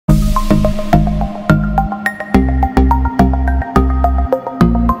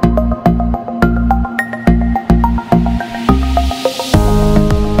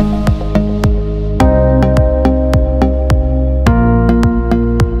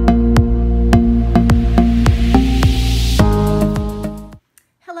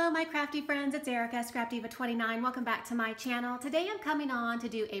Scrap Diva 29. Welcome back to my channel. Today I'm coming on to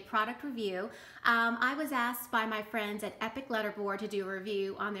do a product review. I was asked by my friends at Epoch Letterboard to do a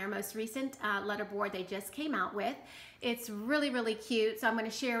review on their most recent letterboard they just came out with. It's really cute, so I'm going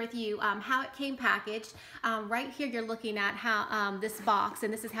to share with you how it came packaged. Right here you're looking at how this box,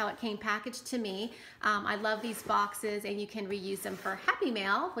 and this is how it came packaged to me. I love these boxes, and you can reuse them for Happy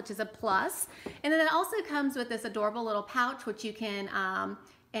Mail, which is a plus. And then it also comes with this adorable little pouch, which you can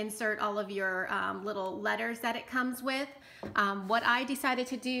insert all of your little letters that it comes with. What I decided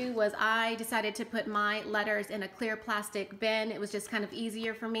to do was I decided to put my letters in a clear plastic bin. It was just kind of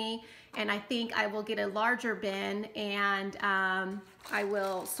easier for me, and I think I will get a larger bin, and I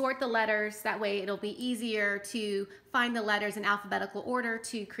will sort the letters. That way it'll be easier to find the letters in alphabetical order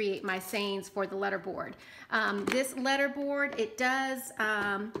to create my sayings for the letterboard. This letterboard, it does,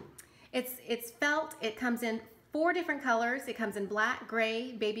 it's felt. It comes in 4 different colors. It comes in black,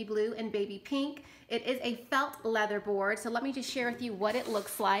 gray, baby blue, and baby pink. It is a felt leather board, so let me just share with you what it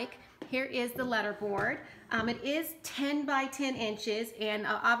looks like. Here is the letter board. It is 10 by 10 inches, and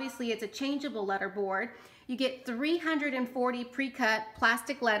obviously it's a changeable letter board. You get 340 pre-cut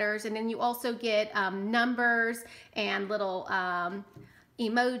plastic letters, and then you also get numbers and little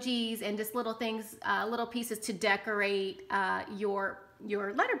emojis and just little things, little pieces to decorate your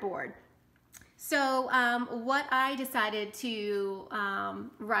letterboard. So what I decided to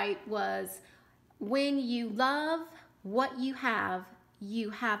write was, when you love what you have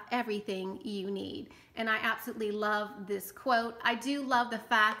everything you need. And I absolutely love this quote. I do love the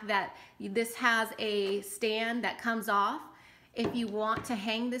fact that this has a stand that comes off. If you want to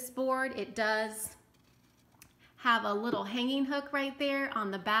hang this board, it does have a little hanging hook right there on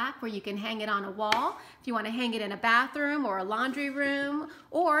the back where you can hang it on a wall if you want to hang it in a bathroom or a laundry room,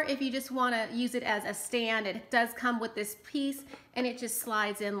 or if you just want to use it as a stand. It does come with this piece, and it just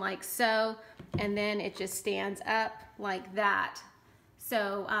slides in like so, and then it just stands up like that.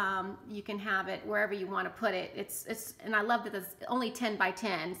 So you can have it wherever you want to put it. And I love that it's only 10 by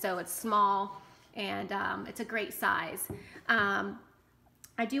 10, so it's small, and it's a great size.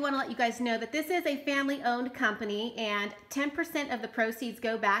 I do want to let you guys know that this is a family-owned company, and 10% of the proceeds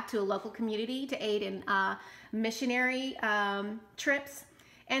go back to a local community to aid in missionary trips.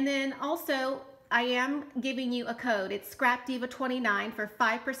 And then also, I am giving you a code. It's Scrap Diva 29 for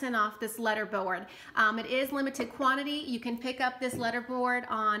 5% off this letterboard. It is limited quantity. You can pick up this letterboard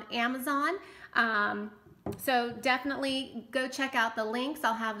on Amazon. So definitely go check out the links.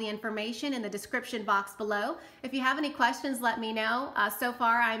 I'll have the information in the description box below. If you have any questions, let me know. So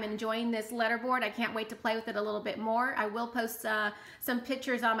far, I'm enjoying this letterboard. I can't wait to play with it a little bit more. I will post some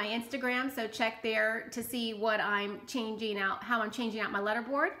pictures on my Instagram, so check there to see what I'm changing out, how I'm changing out my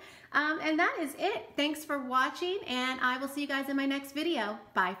letterboard. And that is it. Thanks for watching, and I will see you guys in my next video.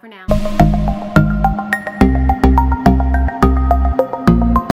 Bye for now.